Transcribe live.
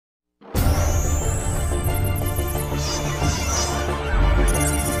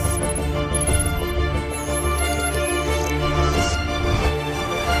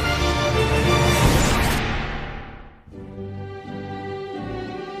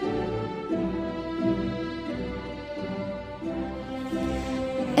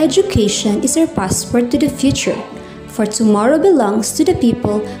Education is our passport to the future, for tomorrow belongs to the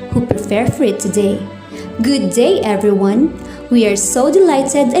people who prepare for it today. Good day, everyone! We are so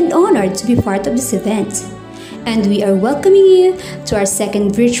delighted and honored to be part of this event. And we are welcoming you to our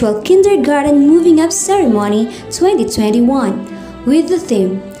second virtual Kindergarten Moving Up Ceremony 2021 with the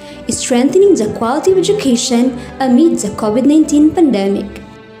theme, Strengthening the Quality of Education Amid the COVID-19 Pandemic.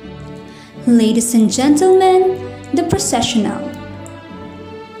 Ladies and gentlemen, the processional.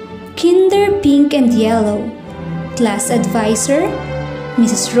 Kinder Pink and Yellow, Class Advisor,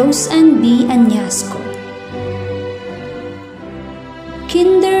 Mrs. Rose Ann B. Añasco.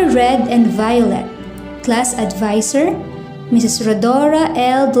 Kinder Red and Violet, Class Advisor, Mrs. Rodora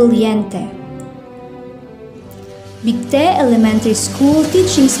L. Doliente. Bigte Elementary School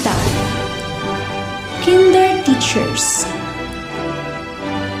Teaching Staff. Kinder Teachers.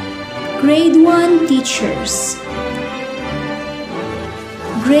 Grade 1 Teachers.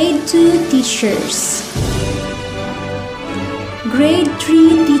 Grade 2 Teachers. Grade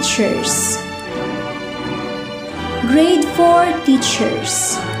 3 Teachers. Grade 4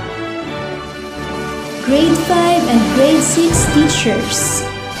 Teachers. Grade 5 and Grade 6 Teachers.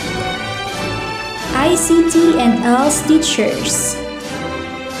 ICT and ALS Teachers.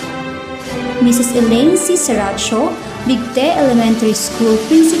 Mrs. Elaine C. Saracho, Bigte Elementary School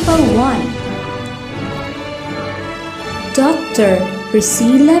Principal 1. Dr.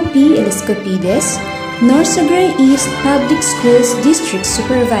 Priscilla P. Eliscopides, Norsagray East Public Schools District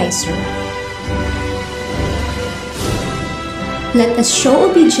Supervisor. Let us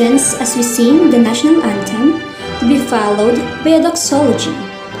show obedience as we sing the national anthem, to be followed by a doxology.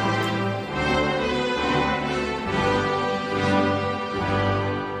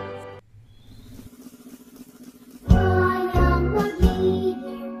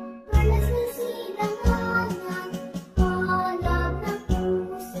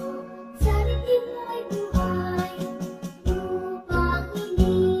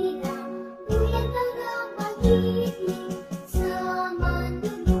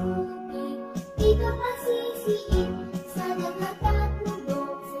 Ikaw masisiin sa lahat at mundo.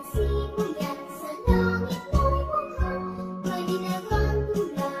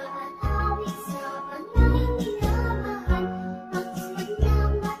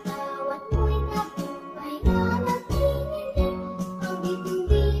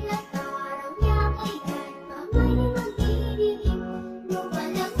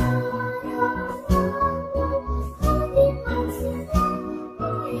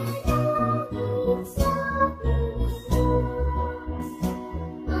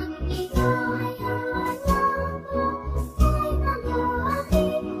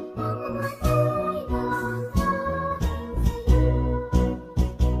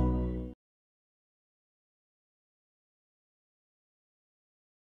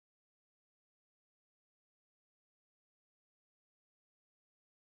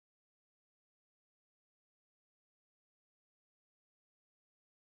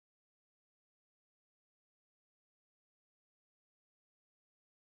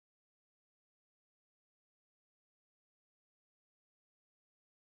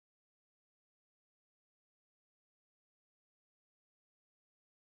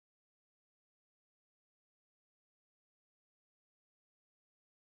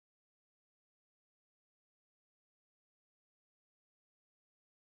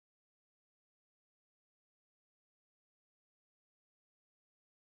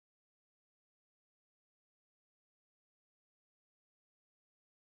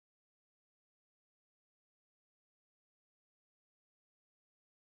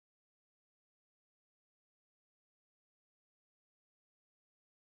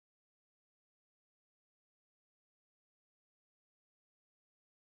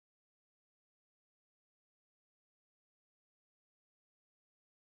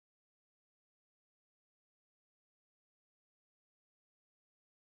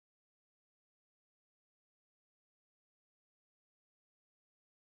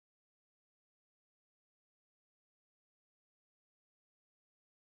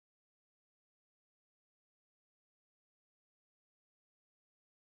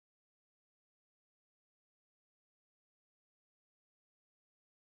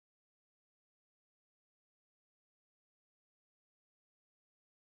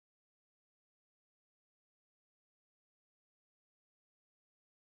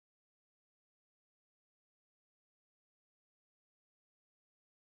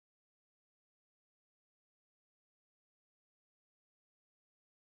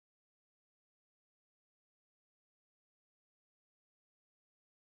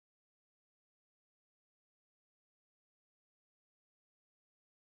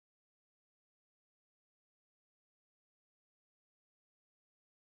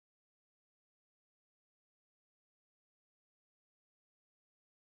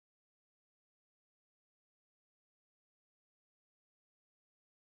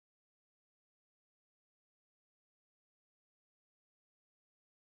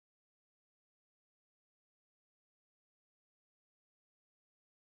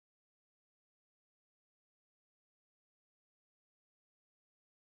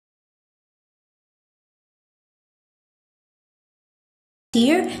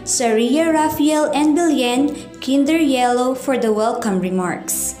 Dear Saria, Rafael, and Bilyen, Kinder Yellow, for the welcome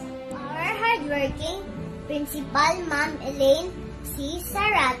remarks. Our hardworking Principal Ma'am Elaine C.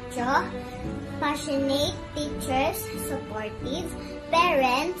 Saracho, passionate teachers, supportive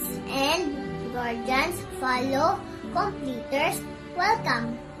parents, and guardians, fellow completers,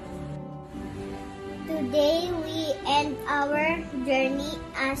 welcome. Today we end our journey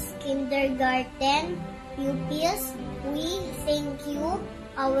as kindergarten pupils. We thank you,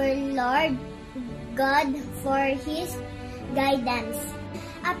 our Lord God, for His guidance.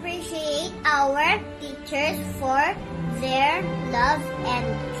 Appreciate our teachers for their love and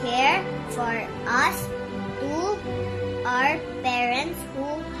care for us, to our parents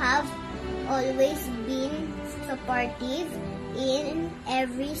who have always been supportive in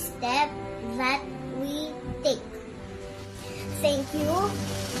every step that we take. Thank you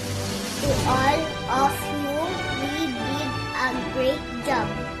to all of you. We did a great job.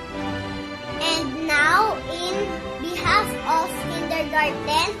 And now, in behalf of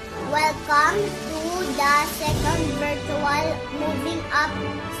kindergarten, welcome to the second virtual moving up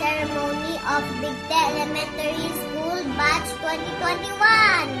ceremony of Bigte Elementary School Batch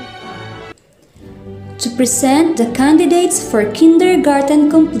 2021. To present the candidates for kindergarten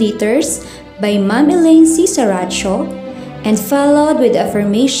completers by Ma'am Elaine C. Saracho, and followed with the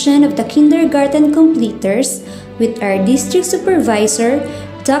affirmation of the kindergarten completers with our district supervisor,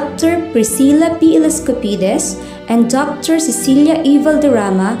 Dr. Priscilla P. Ilascopides, and Dr. Cecilia E.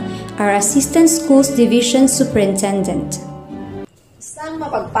 Valderrama, our Assistant Schools Division Superintendent. Isang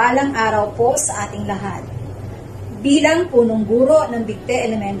mapagpalang araw po sa ating lahat. Bilang punong guro ng Bigte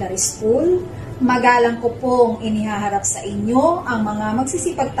Elementary School, magalang ko pong inihaharap sa inyo ang mga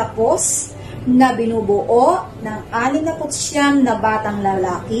magsisipagtapos na binubuo ng 69 na batang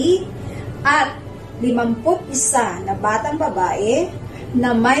lalaki at 51 na batang babae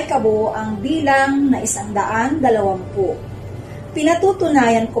na may kabuoang bilang na 120.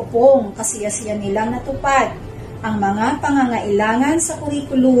 Pinatutunayan ko pong kasiyasiyan nilang natupad ang mga pangangailangan sa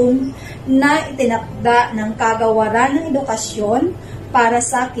kurikulum na itinakda ng Kagawaran ng Edukasyon para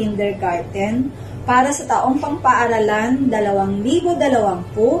sa kindergarten para sa taong pang-paaralan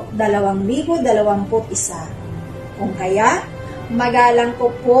 2020-2021. Kung kaya, magalang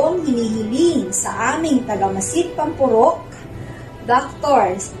ko pong hinihiling sa aming tagamasid Pampurok,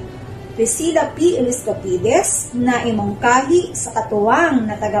 Dr. Priscilla P. Ilascopides, na imongkahi sa katuwang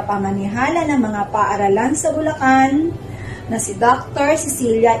na tagapamanihala ng mga paaralan sa Bulacan, na si Dr.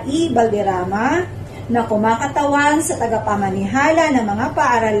 Cecilia E. Valderrama, na kumakatawan sa tagapamanihala ng mga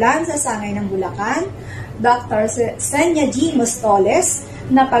paaralan sa Sangay ng Bulacan, Dr. Senya G. Mostoles,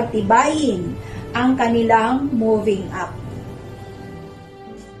 na pagtibayin ang kanilang moving up.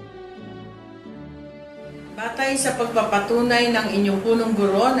 Batay sa pagpapatunay ng inyong punong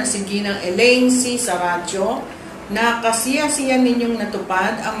guro na si Ginang Elaine C. Saracho, na kasiyasiyan ninyong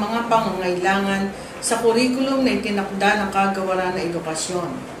natupad ang mga pangangailangan sa kurikulum na itinakda ng Kagawaran ng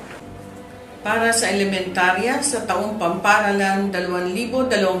Edukasyon para sa elementarya sa taong pamparalan 2020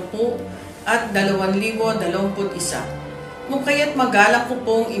 at 2021. Kung kaya't magalang ko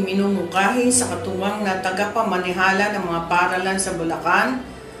pong iminumukahi sa katuwang na tagapamanihala ng mga paaralan sa Bulacan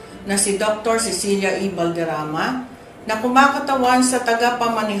na si Dr. Cecilia E. Valderrama, na kumakatawan sa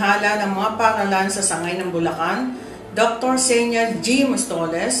tagapamanihala ng mga paaralan sa Sangay ng Bulacan, Dr. Senya G.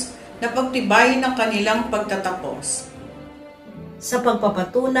 Mostoles, na pagtibayin ng kanilang pagtatapos. Sa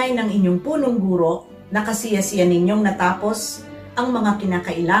pagpapatunay ng inyong punong guro na kasiyasiyan ninyong natapos ang mga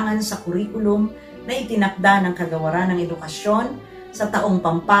kinakailangan sa kurikulum na itinakda ng Kagawaran ng Edukasyon sa taong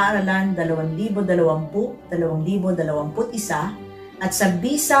pampaaralan 2020-2021 at sa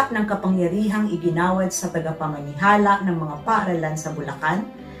bisa ng kapangyarihang iginawad sa tagapamanihala ng mga paaralan sa Bulacan,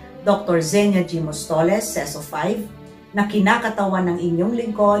 Dr. Zenia G. Mostoles, CESO 5, na kinakatawan ng inyong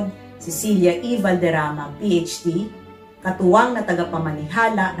lingkod, Cecilia E. Valderrama, PhD, katuwang na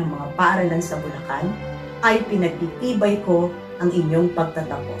tagapamanihala ng mga paaralan sa Bulacan, ay pinagtitibay ko ang inyong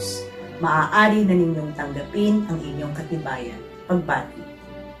pagtatapos. Maaari na ninyong tanggapin ang inyong katibayan. Pagbati.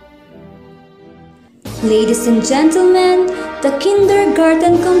 Ladies and gentlemen, the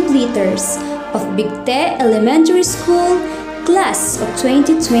kindergarten completers of Bigte Elementary School, Class of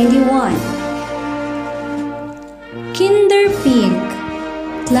 2021. Kinder Pink,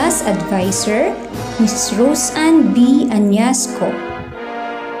 Class Advisor, Mrs. Rose Ann B. Añasco.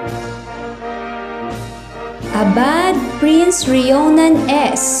 Abad Prince Rionan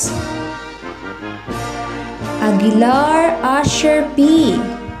S. Aguilar Asher P.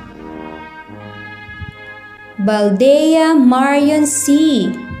 Baldea Marion C.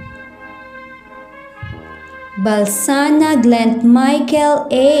 Balsana Glent Michael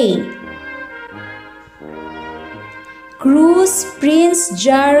A. Cruz Prince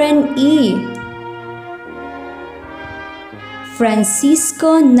Jaren E.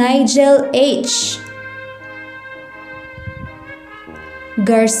 Francisco Nigel H.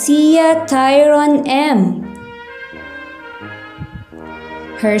 Garcia Tyron M.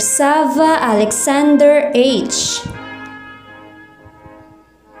 Hersava Alexander H.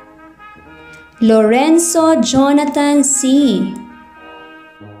 Lorenzo Jonathan C.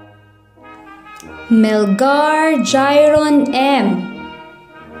 Melgar Jairon M.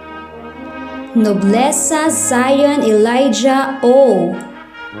 Nobleza Zion Elijah O.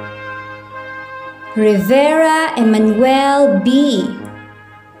 Rivera Emmanuel B.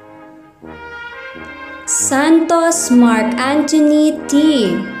 Santos Mark Anthony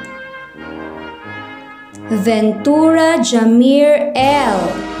T. Ventura Jamir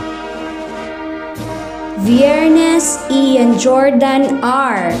L. Viernes Ian Jordan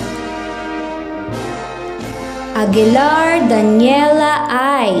R. Aguilar Daniela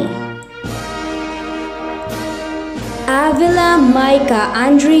I. Avila Micah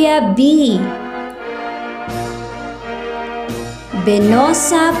Andrea B.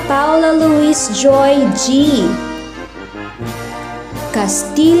 Benosa Paula Luis Joy G.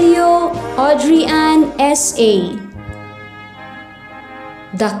 Castillo Audrey-Ann S.A.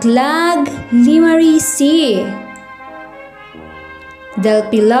 Daklag Limari C. Del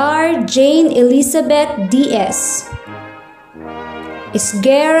Pilar Jane Elizabeth D.S.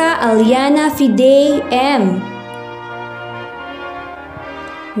 Isguera Aliana Fidei M.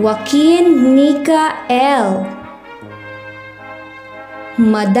 Joaquin Nika L.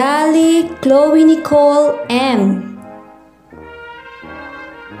 Madali Chloe Nicole M.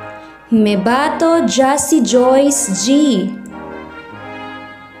 Mebato Jassy Joyce G.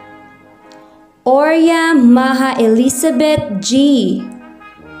 Orya Maha Elizabeth G.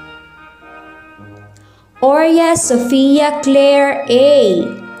 Orya Sofia Claire A.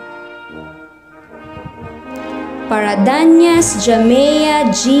 Paradanyas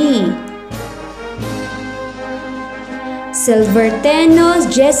Jamea G. Silvertenos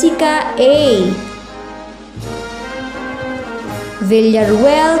Jessica A.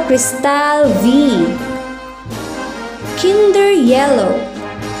 Villaruel Cristal V. Kinder Yellow.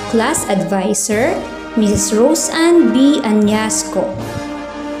 Class Advisor, Mrs. Roseanne B. Añasco.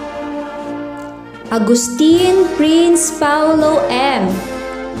 Agustin Prince Paulo M.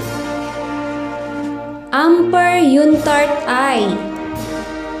 Amper Yuntart I.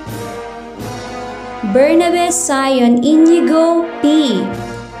 Bernabe Sion Inigo P.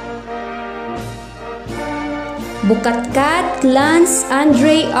 Bukatkat Lance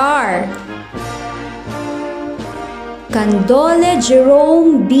Andre R. Candole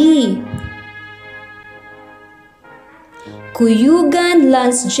Jerome B. Kuyugan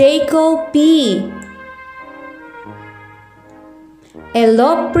Lance Jacob P.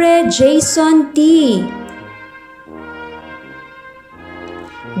 Elopre Jason T.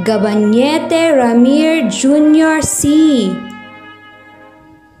 Gabanyete Ramir Jr. C.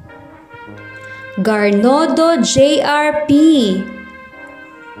 Garnodo J.R. P.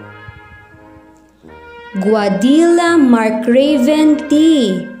 Guadilla Mark Raven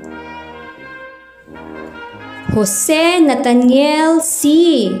T. Jose Nathaniel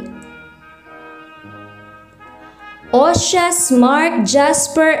C. Oshas Mark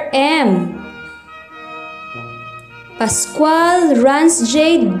Jasper M. Pascual Rans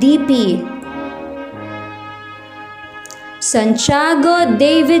J. D.P. Santiago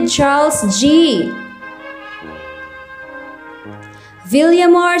David Charles G.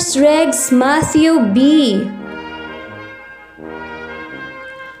 Villamors Regs Matthew B.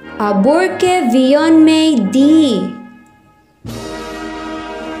 Aburke Vion May D.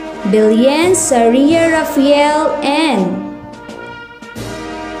 Billian Saria Rafael N.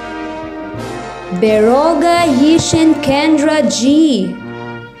 Beroga Yishin Kendra G.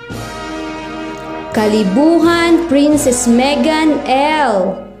 Kalibuhan Princess Megan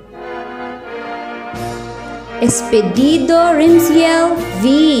L. Expedido Rimsiel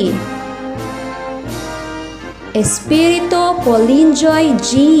V. Espirito Polinjoy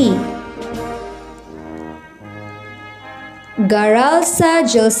G. Garalsa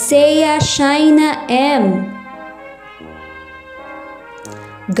Jelsea Shaina M.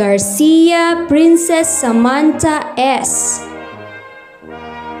 Garcia Princess Samantha S.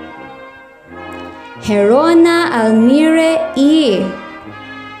 Herona Almire E.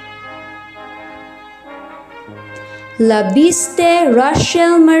 Labiste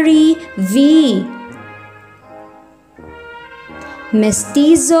Rachel Marie V.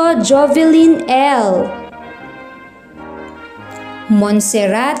 Mestizo Jovelyn L.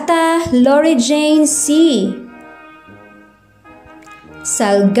 Monserrata Lori Jane C.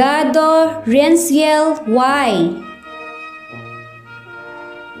 Salgado Renciel Y.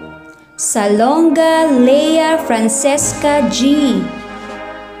 Salonga Lea Francesca G.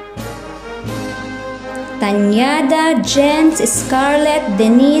 Tanyada Jens Scarlett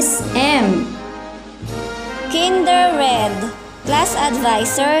Denise M. Kinder Red, Class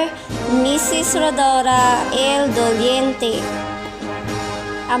Advisor, Mrs. Rodora L. Doliente.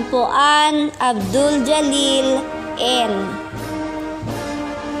 Ampuan Abdul Jalil N.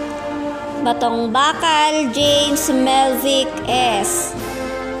 Batong Bakal James Melvic S.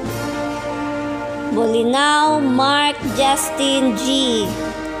 Bolinao Mark Justin G.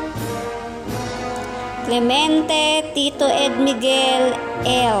 Clemente Tito Ed Miguel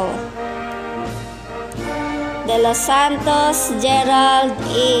L. De Los Santos Gerald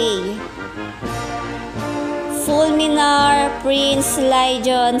A. Fulminar Prince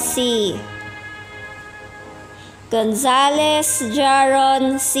Lyjon C. Gonzales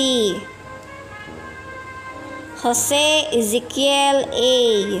Jaron C. Jose Ezekiel A.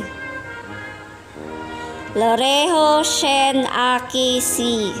 Lorejo Shen Aki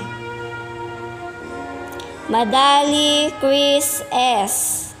C. Madali Chris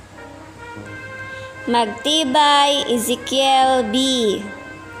S. Magtibay Ezekiel B.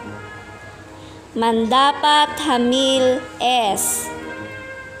 Mandapat Hamil S.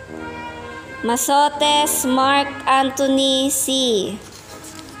 Masotes Mark Anthony C.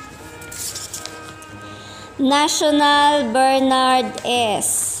 National Bernard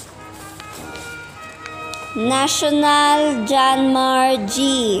S. National Janmar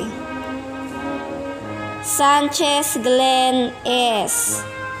G. Sanchez Glenn S.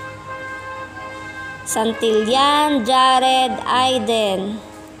 Santillan Jared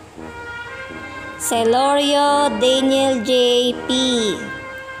Aiden. Celorio Daniel J. P.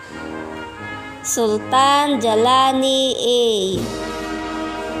 Sultan Jalani A.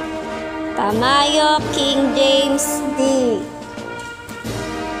 Tamayo King James D.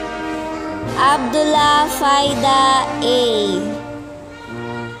 Abdullah Faida A.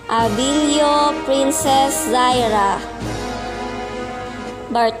 Abilio Princess Zaira.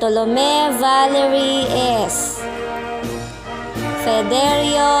 Bartolome Valerie S.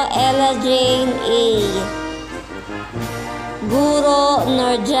 Federio Ella Jane A. Guro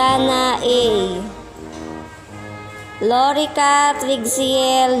Norjana A. Lorica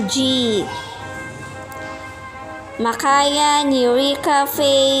Trixiel G. Makayan Eureka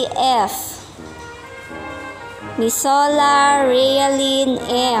Faye F. Misola Realin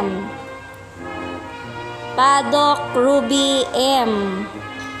M. Paddock Ruby M.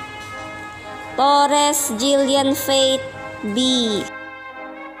 Torres Jillian Faith B.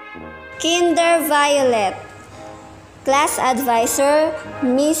 Kinder Violet, Class Advisor,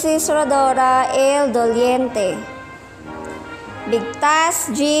 Mrs. Rodora L. Doliente. Bigtas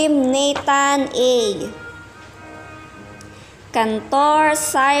Jim Nathan A. Cantor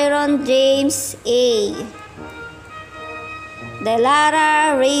Cyron James A.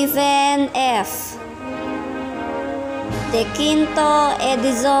 Delara Raven F. De Quinto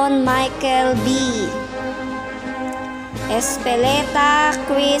Edison Michael B. Espeleta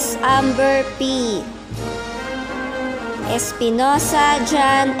Chris Amber P. Espinosa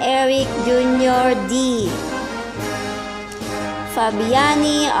John Eric Jr. D.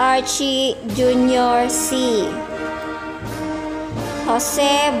 Fabiani Archie Jr. C.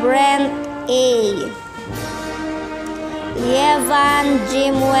 Jose Brent A. Lievan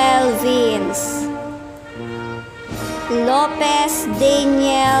Jimwell Vince. Lopez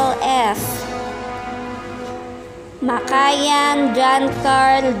Daniel F. Makayan John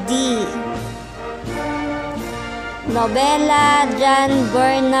Carl D. Nobela John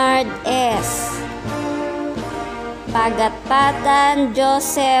Bernard S. Pagatpatan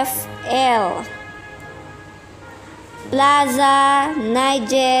Joseph L. Plaza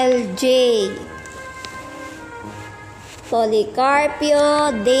Nigel J.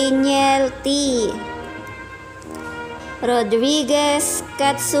 Policarpio Daniel T. Rodriguez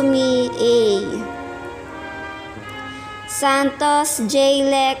Katsumi A. Santos J.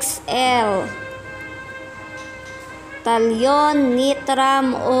 Lex L. Talyon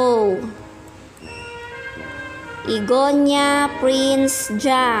Nitram O. Igonya Prince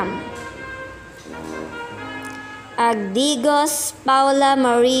Jam. Agdigos Paula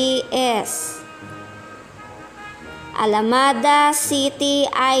Marie S. Alamada City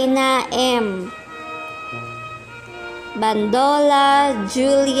Aina M. Bandola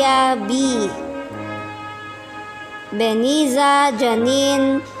Julia B. Beniza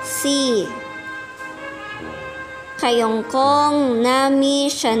Janine C. Kayongkong Nami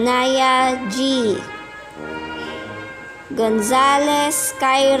Shania G. Gonzales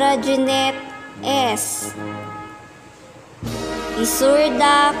Kyra Jeanette S.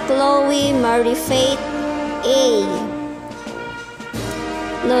 Isurda Chloe Marie Faith A.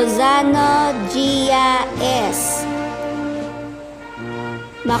 Lozano Gia S.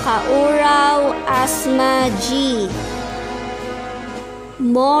 Makauraw Asma G.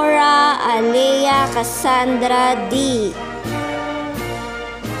 Mora Alea Cassandra D.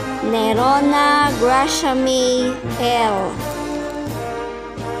 Nerona Gracia May L.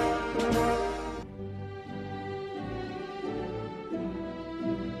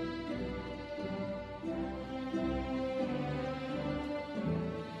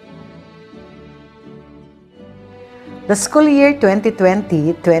 The school year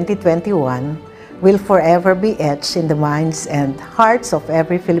 2020-2021 will forever be etched in the minds and hearts of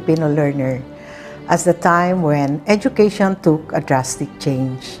every Filipino learner as the time when education took a drastic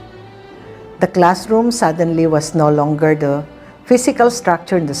change. The classroom suddenly was no longer the physical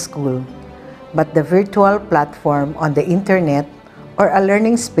structure in the school, but the virtual platform on the internet or a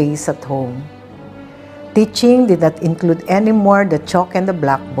learning space at home. Teaching did not include anymore the chalk and the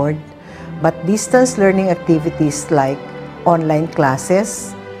blackboard, but distance learning activities like online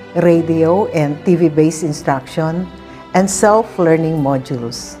classes, radio and TV-based instruction, and self-learning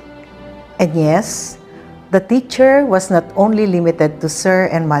modules. And yes, the teacher was not only limited to sir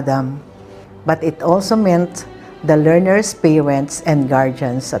and madam, but it also meant the learners' parents and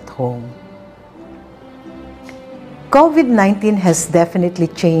guardians at home. COVID-19 has definitely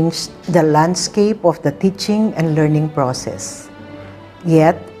changed the landscape of the teaching and learning process.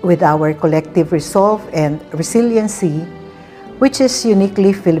 Yet, with our collective resolve and resiliency, which is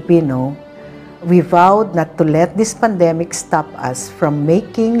uniquely Filipino, we vowed not to let this pandemic stop us from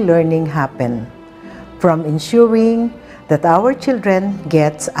making learning happen, from ensuring that our children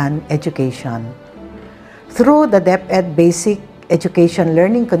get an education. Through the DepEd Basic Education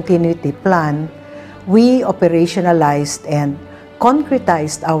Learning Continuity Plan, we operationalized and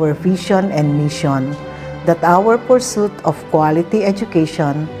concretized our vision and mission that our pursuit of quality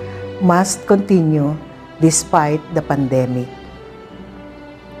education must continue despite the pandemic.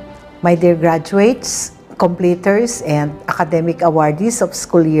 My dear graduates, completers, and academic awardees of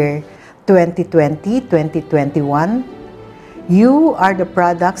school year 2020-2021, you are the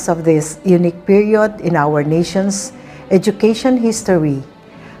products of this unique period in our nation's education history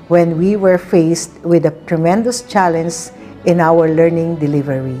when we were faced with a tremendous challenge in our learning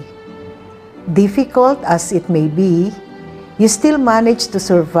delivery. Difficult as it may be, you still managed to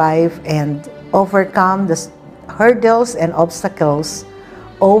survive and overcome the hurdles and obstacles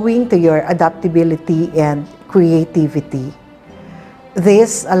owing to your adaptability and creativity.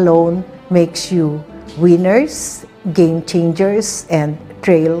 This alone makes you winners, game changers, and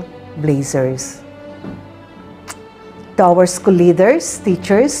trailblazers. To our school leaders,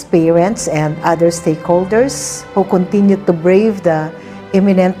 teachers, parents, and other stakeholders who continue to brave the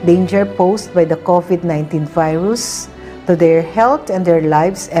imminent danger posed by the COVID-19 virus to their health and their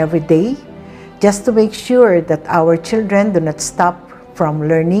lives every day, just to make sure that our children do not stop from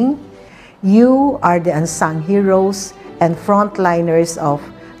learning, you are the unsung heroes and frontliners of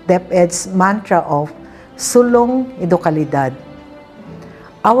DepEd's mantra of Sulong Edukalidad.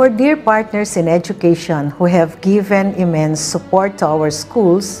 Our dear partners in education who have given immense support to our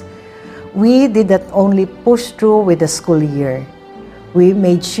schools, we did not only push through with the school year. We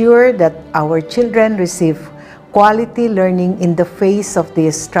made sure that our children receive quality learning in the face of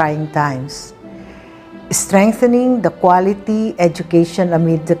these trying times. Strengthening the quality education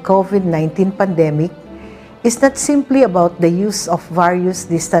amid the COVID-19 pandemic is not simply about the use of various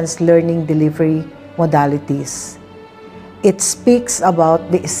distance learning delivery modalities. It speaks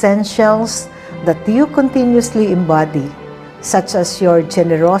about the essentials that you continuously embody, such as your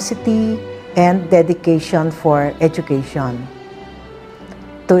generosity and dedication for education.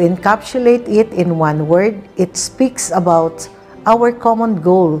 To encapsulate it in one word, it speaks about our common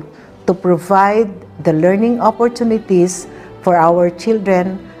goal to provide the learning opportunities for our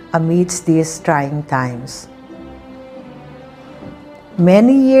children amidst these trying times.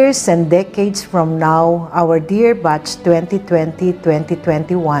 Many years and decades from now, our dear batch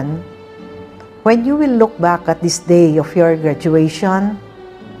 2020-2021, when you will look back at this day of your graduation,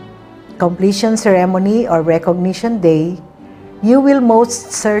 completion ceremony, or recognition day, you will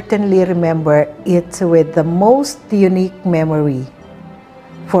most certainly remember it with the most unique memory.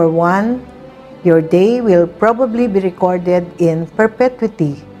 For one, your day will probably be recorded in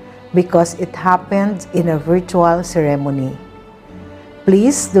perpetuity because it happened in a virtual ceremony.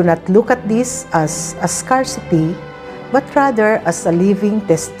 Please do not look at this as a scarcity, but rather as a living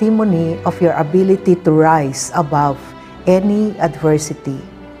testimony of your ability to rise above any adversity.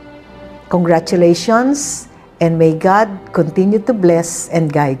 Congratulations, and may God continue to bless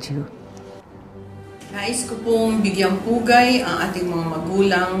and guide you. Nais ko pong bigyang pugay ang ating mga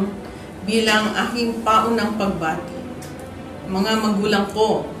magulang bilang aking paunang pagbati. Mga magulang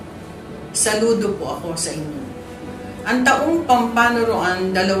ko, saludo po ako sa inyo. Ang taong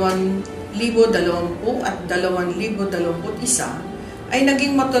pampanuroan 2020 at 2021 ay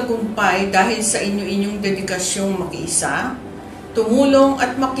naging matagumpay dahil sa inyong dedikasyong makiisa, tumulong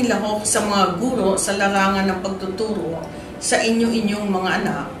at makilahok sa mga guro sa larangan ng pagtuturo sa inyong mga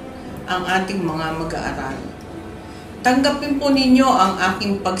anak, ang ating mga mag-aaral. Tanggapin po ninyo ang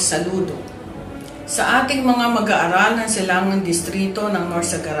aking pagsaludo. Sa ating mga mag-aaral ng Silangang Distrito ng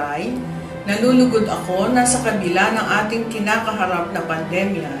Norsagaray, nalulugod ako na sa kabila ng ating kinakaharap na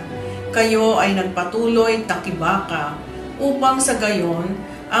pandemya, kayo ay nagpatuloy takibaka upang sa gayon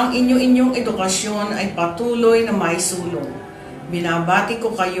ang inyong edukasyon ay patuloy na maisulong. Binabati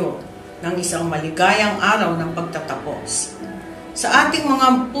ko kayo ng isang maligayang araw ng pagtatapos. Sa ating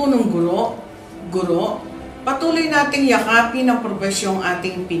mga punong guro, patuloy nating yakapin ang profesyong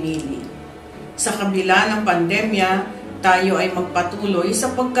ating pinili. Sa kabila ng pandemya, tayo ay magpatuloy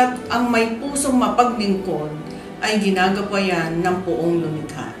sapagkat ang may pusong mapaglingkod ay ginagabayan ng buong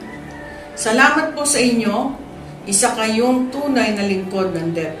lumikha. Salamat po sa inyo, isa kayong tunay na lingkod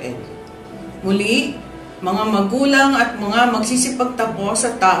ng DepEd. Muli, mga magulang at mga magsisipagtapos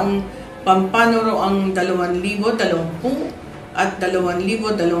sa taong pampanuroang 2020 at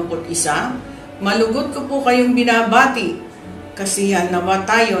 2021, malugod ko po kayong binabati, kasihan nawa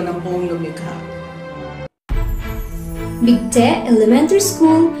tayo ng buong lumikha. Bigte Elementary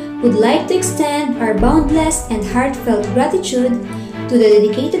School would like to extend our boundless and heartfelt gratitude to the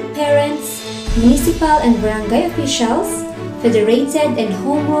dedicated parents, municipal and barangay officials, federated and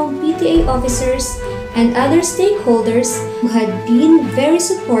homegrown PTA officers, and other stakeholders who had been very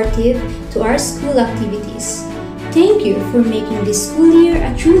supportive to our school activities. Thank you for making this school year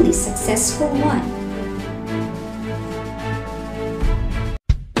a truly successful one.